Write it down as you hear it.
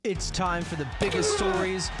It's time for the biggest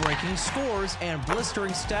stories, breaking scores, and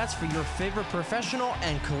blistering stats for your favorite professional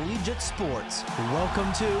and collegiate sports.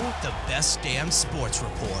 Welcome to the Best Damn Sports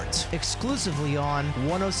Report, exclusively on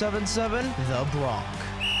 107.7 The Bronx.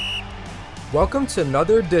 Welcome to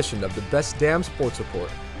another edition of the Best Damn Sports Report.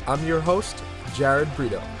 I'm your host, Jared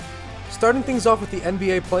Brito. Starting things off with the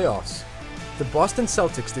NBA Playoffs, the Boston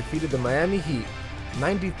Celtics defeated the Miami Heat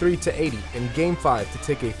 93-80 in Game 5 to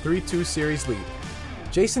take a 3-2 series lead.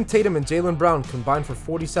 Jason Tatum and Jaylen Brown combined for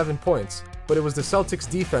 47 points, but it was the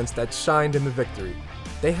Celtics defense that shined in the victory.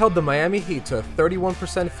 They held the Miami Heat to a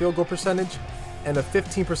 31% field goal percentage and a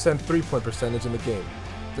 15% three-point percentage in the game.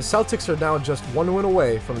 The Celtics are now just one win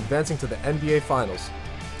away from advancing to the NBA Finals.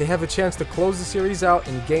 They have a chance to close the series out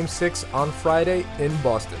in Game 6 on Friday in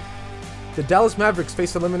Boston. The Dallas Mavericks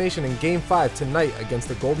face elimination in Game 5 tonight against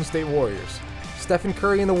the Golden State Warriors. Stephen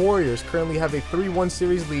Curry and the Warriors currently have a 3-1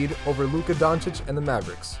 series lead over Luka Doncic and the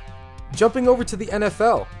Mavericks. Jumping over to the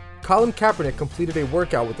NFL, Colin Kaepernick completed a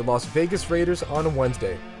workout with the Las Vegas Raiders on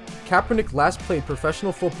Wednesday. Kaepernick last played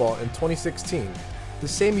professional football in 2016, the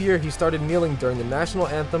same year he started kneeling during the national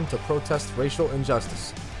anthem to protest racial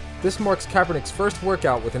injustice. This marks Kaepernick's first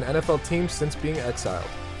workout with an NFL team since being exiled.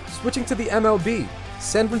 Switching to the MLB,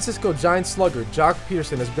 San Francisco Giants slugger Joc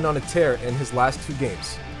Pederson has been on a tear in his last two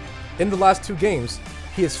games. In the last two games,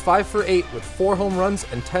 he is 5 for 8 with 4 home runs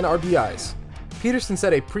and 10 RBIs. Pederson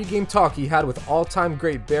said a pre-game talk he had with all-time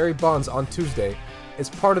great Barry Bonds on Tuesday is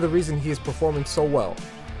part of the reason he is performing so well.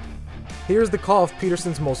 Here's the call of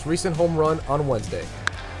Pederson's most recent home run on Wednesday.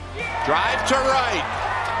 Drive to right.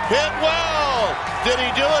 Hit well. Did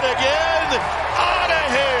he do it again? Out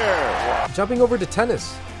of here. Jumping over to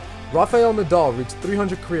tennis, Rafael Nadal reached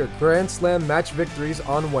 300 career Grand Slam match victories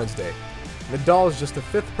on Wednesday. Nadal is just the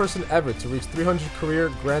 5th person ever to reach 300 career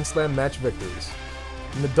Grand Slam match victories.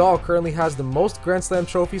 Nadal currently has the most Grand Slam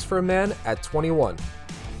trophies for a man at 21.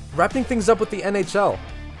 Wrapping things up with the NHL,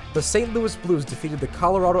 the St. Louis Blues defeated the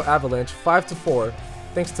Colorado Avalanche 5-4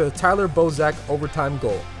 thanks to a Tyler Bozak overtime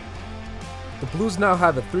goal. The Blues now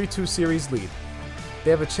have a 3-2 series lead.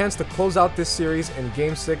 They have a chance to close out this series in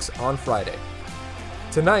Game 6 on Friday.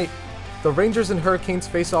 Tonight, the Rangers and Hurricanes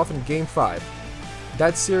face off in Game 5.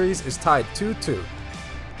 That series is tied 2-2.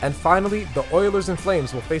 And finally, the Oilers and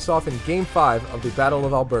Flames will face off in Game 5 of the Battle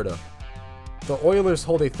of Alberta. The Oilers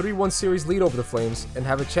hold a 3-1 series lead over the Flames and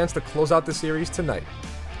have a chance to close out the series tonight.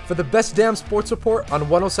 For the Best Damn Sports Report on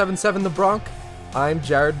 107.7 The Bronx, I'm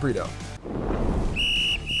Jared Brito.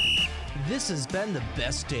 This has been the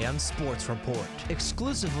Best Damn Sports Report,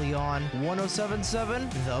 exclusively on 107.7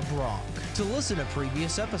 The Bronx. To listen to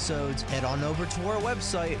previous episodes, head on over to our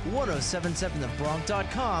website,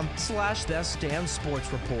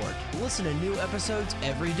 1077thebronx.com/bestdamnsportsreport. Listen to new episodes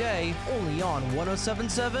every day, only on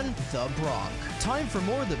 107.7 The Bronx. Time for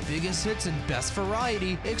more of the biggest hits and best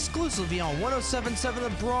variety, exclusively on 107.7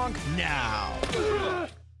 The Bronx now.